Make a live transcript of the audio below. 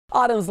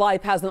Autumn's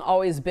life hasn't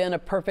always been a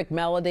perfect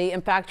melody.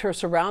 In fact, her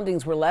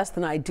surroundings were less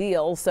than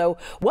ideal. So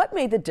what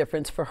made the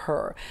difference for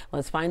her?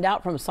 Let's find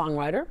out from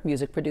songwriter,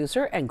 music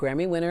producer, and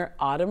Grammy winner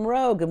Autumn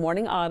Rowe. Good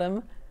morning,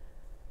 Autumn.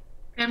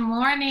 Good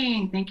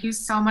morning. Thank you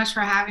so much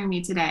for having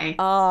me today.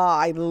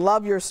 I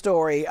love your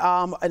story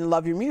and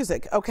love your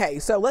music. Okay,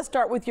 so let's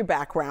start with your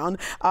background.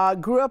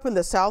 Grew up in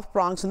the South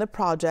Bronx in the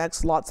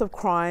projects, lots of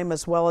crime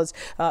as well as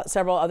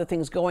several other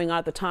things going on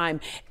at the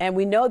time. And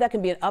we know that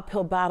can be an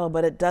uphill battle,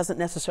 but it doesn't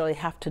necessarily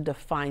have to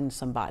define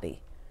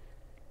somebody.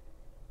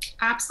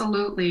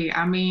 Absolutely.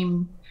 I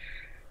mean,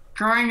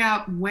 growing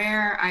up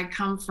where I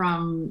come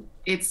from,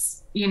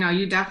 it's,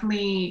 you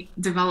definitely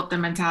develop the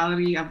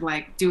mentality of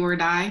like do or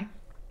die.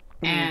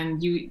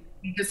 And you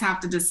just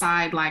have to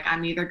decide, like,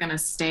 I'm either going to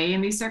stay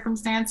in these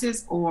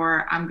circumstances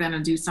or I'm going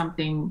to do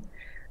something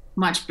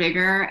much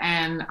bigger.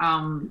 And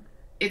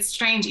it's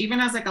strange, even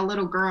as like a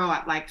little girl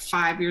at like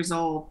 5 years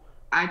old,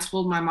 I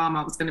told my mom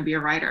I was going to be a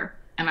writer.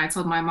 And I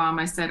told my mom,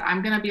 I said,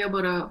 I'm going to be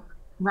able to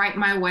write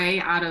my way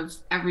out of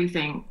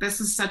everything.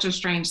 This is such a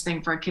strange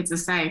thing for a kid to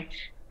say.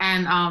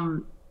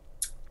 And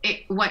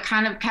what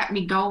kind of kept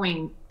me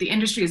going, the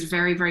industry is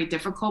very, very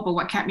difficult, but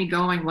what kept me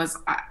going was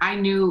I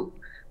knew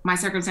my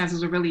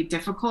circumstances were really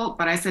difficult,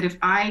 but I said, if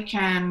I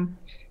can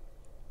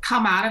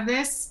come out of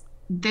this,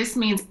 this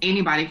means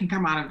anybody can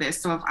come out of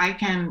this. So if I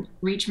can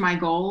reach my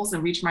goals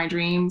and reach my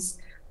dreams,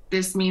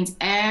 this means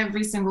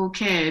every single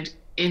kid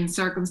in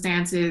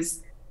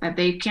circumstances that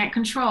they can't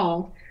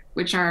control,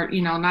 which are,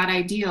 not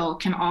ideal,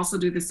 can also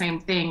do the same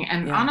thing.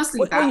 And honestly,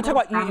 well, you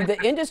talk about the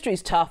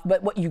industry's tough,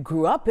 but what you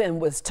grew up in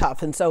was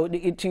tough. And so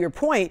to your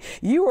point,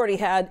 you already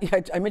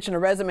had, I mentioned a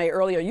resume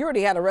earlier, you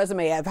already had a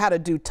resume of how to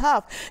do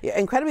tough.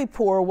 Incredibly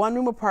poor,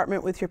 one-room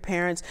apartment with your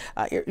parents.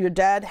 Your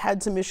dad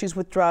had some issues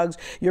with drugs.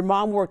 Your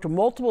mom worked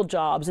multiple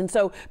jobs. And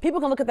so people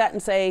can look at that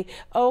and say,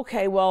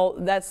 okay, well,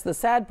 that's the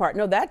sad part.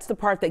 No, that's the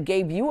part that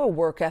gave you a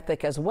work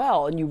ethic as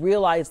well. And you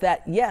realize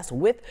that, yes,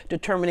 with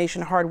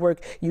determination, hard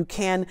work, you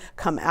can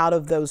come out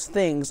of those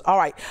things. All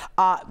right.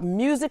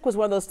 Music was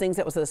one of those things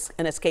that was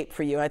an escape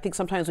for you. I think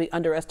sometimes we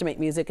underestimate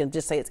music and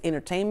just say it's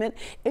entertainment.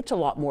 It's a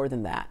lot more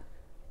than that.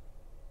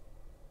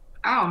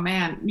 Oh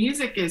man,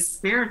 music is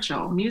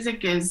spiritual.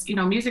 Music is,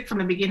 music from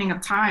the beginning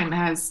of time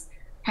has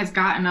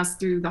gotten us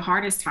through the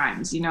hardest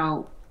times.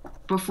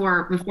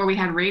 Before we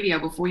had radio,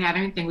 before we had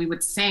anything, we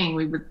would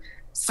sing,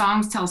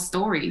 songs tell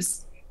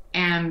stories.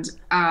 And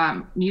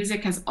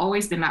music has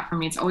always been that for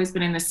me. It's always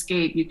been an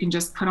escape. You can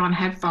just put on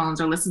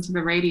headphones or listen to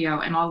the radio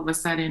and all of a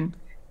sudden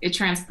it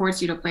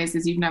transports you to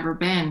places you've never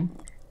been.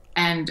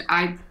 And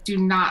I do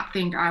not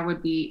think I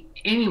would be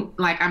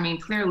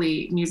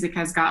clearly music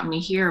has gotten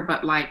me here,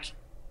 but like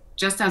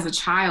just as a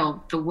child,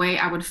 the way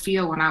I would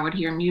feel when I would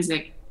hear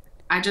music,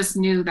 I just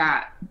knew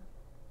that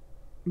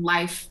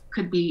life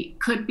could be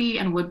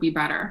and would be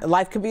better.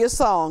 Life could be a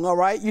song. All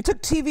right. You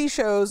took TV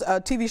shows,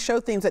 TV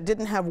show themes that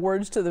didn't have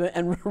words to them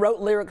and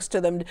wrote lyrics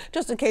to them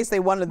just in case they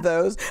wanted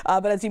those.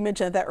 But as you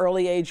mentioned, at that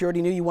early age, you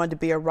already knew you wanted to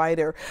be a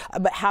writer.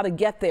 But how to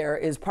get there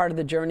is part of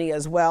the journey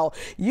as well.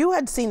 You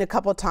had seen a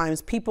couple of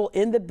times people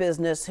in the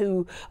business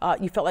who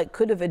you felt like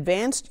could have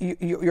advanced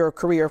your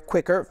career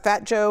quicker.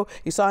 Fat Joe,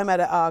 you saw him at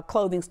a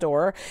clothing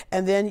store,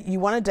 and then you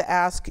wanted to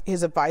ask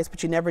his advice,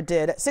 but you never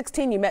did. At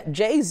 16, you met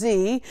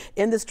Jay-Z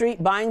in the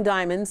street buying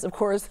diamonds. Of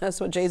course,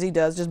 that's what Jay-Z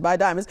does, just buy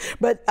diamonds.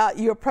 But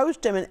you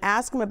approached him and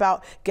asked him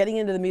about getting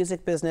into the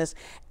music business,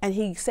 and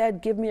he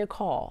said, give me a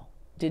call.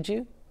 Did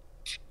you?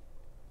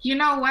 You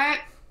know what?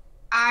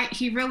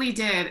 He really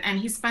did. And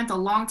he spent a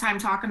long time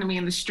talking to me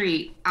in the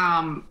street.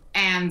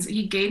 And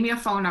he gave me a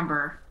phone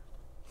number.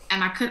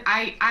 And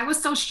I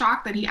was so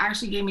shocked that he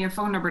actually gave me a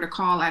phone number to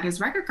call at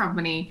his record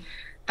company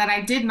that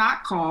I did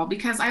not call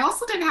because I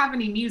also didn't have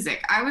any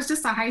music. I was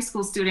just a high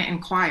school student in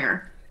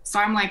choir. So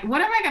I'm like,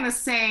 what am I going to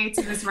say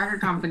to this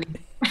record company?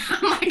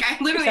 I'm like, I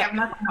literally have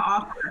nothing to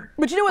offer.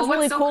 But you know what's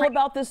really cool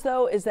about this,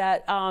 though, is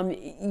that,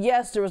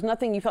 yes, there was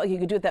nothing you felt like you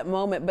could do at that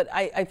moment, but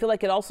I feel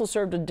like it also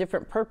served a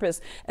different purpose.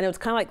 And it was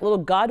kind of like little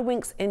God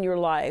winks in your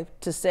life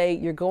to say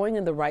you're going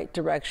in the right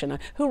direction.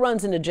 Who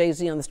runs into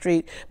Jay-Z on the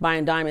street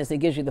buying diamonds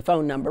and he gives you the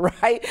phone number,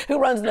 right? Who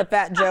runs into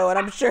Fat Joe? And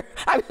I'm sure,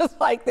 I was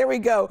like, there we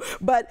go.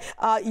 But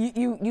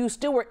you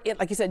still were,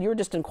 like you said, you were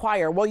just in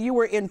choir. Well, you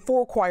were in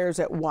 4 choirs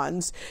at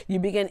once. You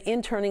began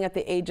interning at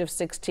the age of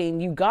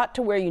 16. You got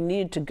to where you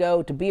needed to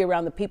go to be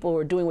around the people who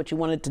were doing what you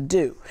wanted to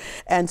do.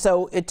 And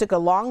so it took a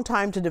long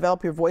time to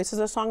develop your voice as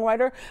a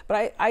songwriter,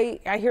 but I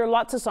hear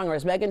lots of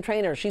songwriters. Meghan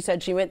Trainor, she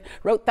said she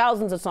wrote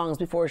thousands of songs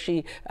before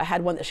she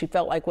had one that she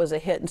felt like was a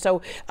hit. And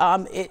so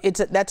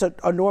that's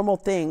a normal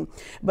thing.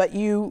 But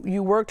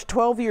you worked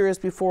 12 years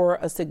before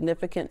a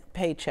significant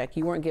paycheck.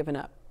 You weren't giving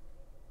up.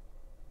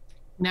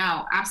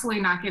 No,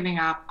 absolutely not giving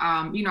up.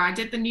 I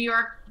did the New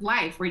York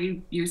life where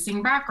you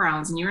sing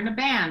backgrounds and you're in a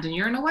band and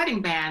you're in a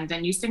wedding band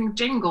and you sing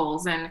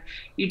jingles and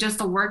you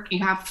just work, you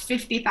have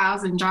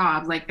 50,000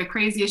 jobs. Like the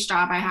craziest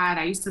job I had,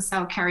 I used to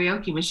sell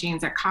karaoke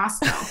machines at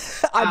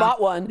Costco. I bought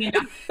one. It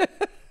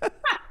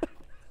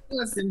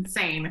was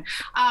insane.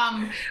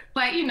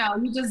 But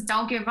you just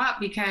don't give up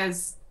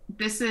because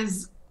this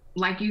is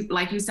like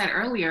you said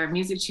earlier,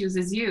 music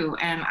chooses you,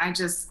 and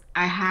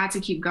I had to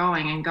keep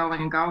going and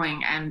going and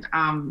going. And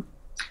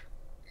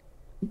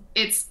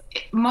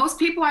most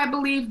people, I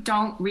believe,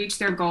 don't reach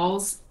their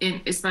goals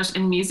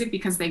especially in music,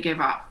 because they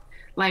give up.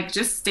 Like,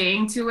 just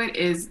staying to it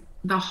is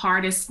the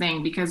hardest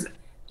thing, because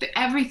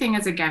everything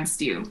is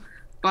against you.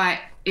 But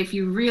if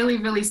you really,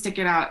 really stick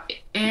it out,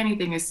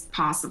 anything is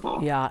possible.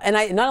 Yeah, and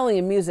not only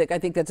in music, I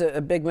think that's a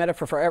big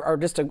metaphor for, or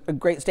just a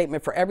great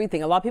statement for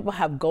everything. A lot of people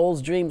have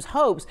goals, dreams,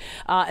 hopes,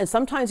 and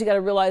sometimes you got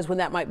to realize when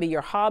that might be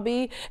your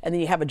hobby, and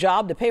then you have a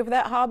job to pay for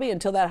that hobby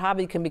until that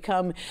hobby can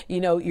become,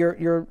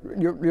 your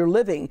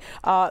living.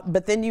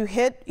 But then you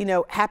hit,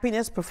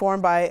 Happiness,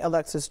 performed by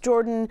Alexis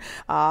Jordan.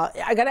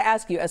 I got to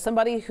ask you, as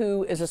somebody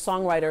who is a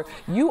songwriter,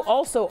 you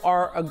also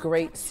are a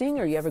great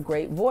singer. You have a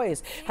great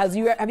voice. Have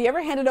you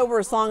ever handed over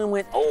a song and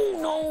went, oh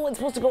no, it's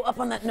supposed to go up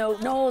on that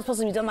note. No, it's supposed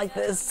to be done like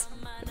this.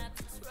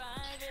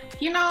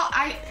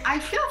 I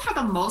feel for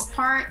the most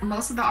part,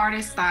 most of the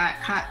artists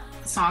that cut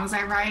songs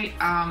I write,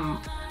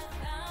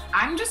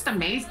 I'm just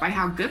amazed by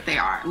how good they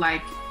are.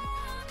 Like,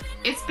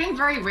 it's been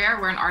very rare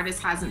where an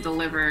artist hasn't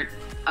delivered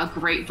a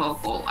great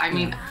vocal. I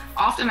mean,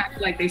 often I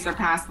feel like they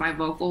surpass my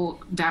vocal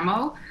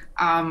demo.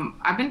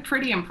 I've been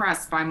pretty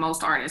impressed by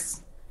most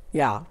artists.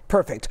 Yeah,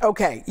 perfect.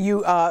 Okay,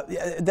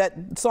 that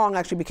song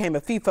actually became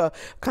a FIFA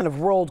kind of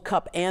World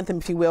Cup anthem,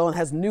 if you will, and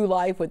has new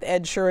life with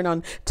Ed Sheeran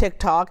on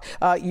TikTok.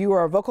 You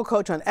are a vocal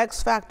coach on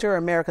X Factor,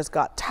 America's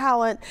Got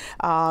Talent.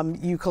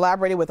 You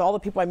collaborated with all the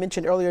people I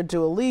mentioned earlier: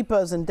 Dua Lipa,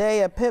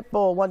 Zendaya,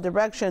 Pitbull, One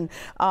Direction,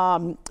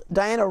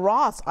 Diana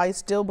Ross, I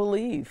Still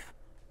Believe.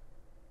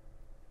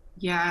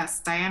 Yes,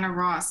 Diana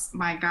Ross.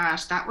 My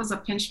gosh, that was a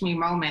pinch me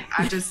moment.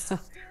 I just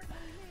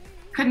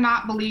could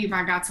not believe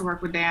I got to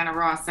work with Diana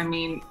Ross. I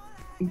mean,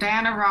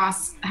 Diana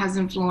Ross has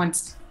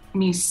influenced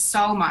me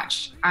so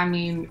much. I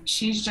mean,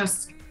 she's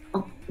just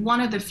one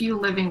of the few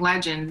living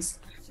legends.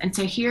 And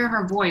to hear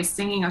her voice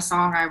singing a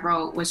song I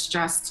wrote was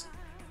just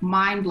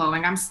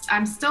mind-blowing.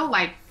 I'm still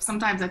like,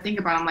 sometimes I think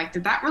about it, I'm like,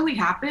 did that really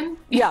happen?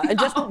 Yeah, and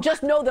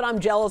just know that I'm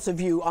jealous of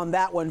you on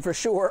that one for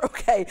sure.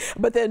 Okay,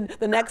 but then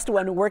the next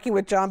one, working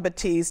with Jon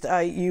Batiste,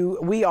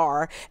 We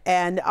Are,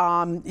 and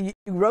you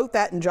wrote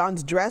that in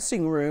Jon's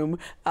dressing room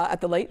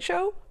at the Late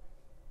Show?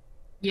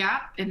 Yeah,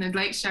 in the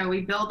Late Show, we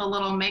built a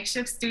little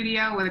makeshift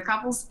studio with a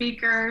couple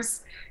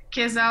speakers.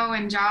 Kizzo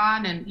and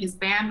Jon and his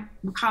band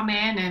would come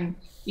in, and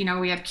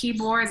we had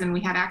keyboards and we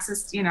had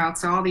access,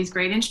 to all these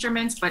great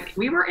instruments. But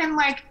we were in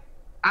like,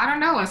 I don't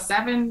know, a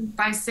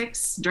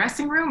 7x6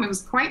 dressing room. It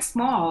was quite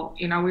small.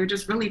 We were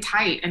just really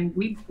tight, and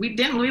we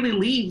didn't really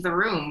leave the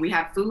room. We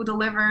had food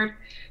delivered.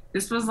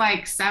 This was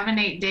like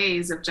 7-8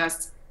 days of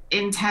just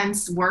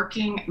intense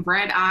working,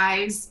 red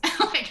eyes,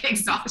 like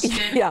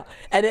exhaustion. Yeah,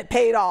 and it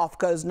paid off,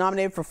 because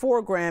nominated for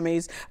 4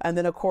 Grammys, and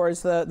then of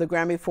course the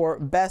Grammy for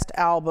Best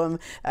Album,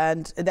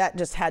 and that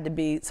just had to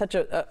be such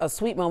a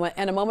sweet moment,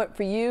 and a moment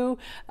for you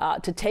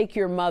to take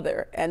your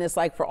mother, and it's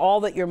like, for all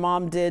that your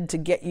mom did to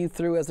get you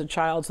through as a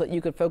child so that you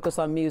could focus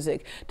on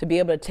music, to be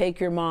able to take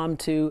your mom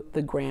to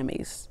the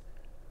Grammys.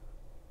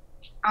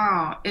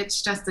 Oh,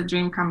 it's just a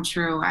dream come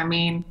true. I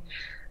mean,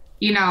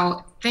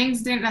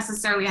 things didn't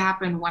necessarily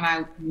happen when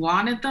I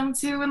wanted them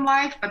to in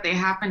life, but they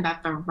happened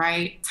at the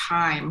right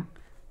time.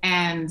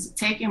 And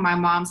taking my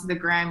mom to the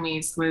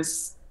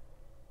Grammys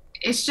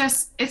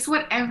it's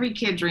what every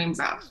kid dreams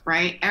of,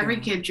 right?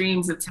 Every kid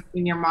dreams of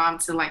taking your mom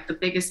to like the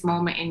biggest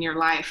moment in your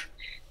life.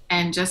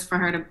 And just for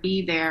her to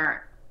be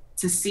there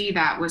to see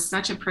that was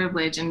such a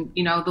privilege. And,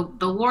 the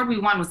award we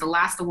won was the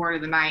last award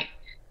of the night.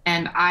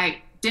 And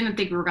I didn't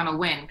think we were going to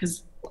win,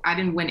 because I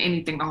didn't win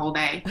anything the whole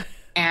day.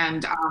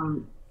 And,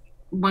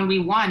 when we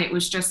won, it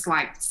was just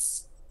like,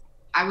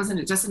 I was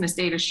just in a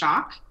state of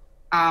shock.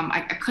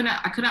 I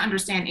couldn't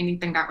understand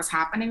anything that was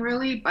happening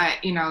really, but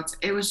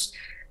it was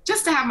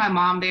just to have my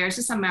mom there. It's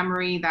just a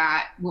memory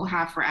that we'll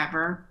have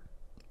forever.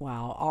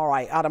 Wow. All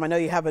right, Autumn, I know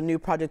you have a new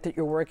project that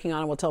you're working on,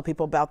 and we'll tell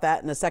people about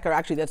that in a second.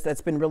 Actually,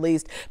 that's been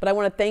released. But I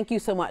want to thank you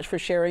so much for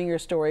sharing your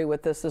story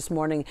with us this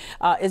morning.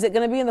 Is it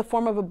going to be in the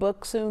form of a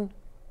book soon?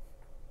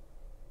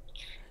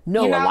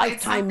 No, a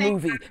Lifetime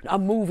movie. A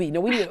movie.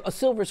 No, we need a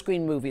silver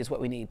screen movie is what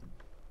we need.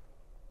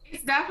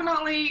 It's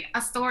definitely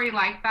a story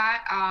like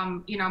that.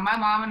 My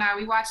mom and I,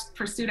 we watched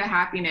Pursuit of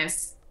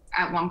Happiness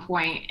at one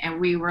point, and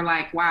we were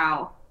like,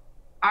 wow,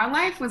 our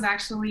life was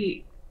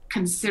actually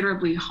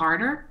considerably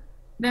harder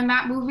than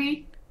that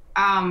movie.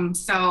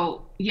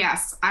 So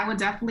yes, I would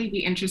definitely be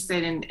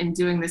interested in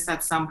doing this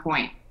at some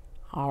point.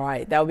 All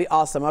right, that would be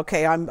awesome.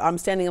 Okay, I'm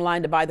standing in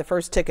line to buy the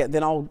first ticket,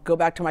 then I'll go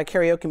back to my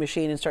karaoke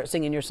machine and start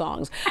singing your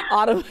songs.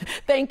 Autumn,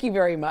 thank you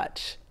very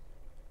much.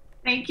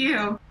 Thank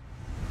you.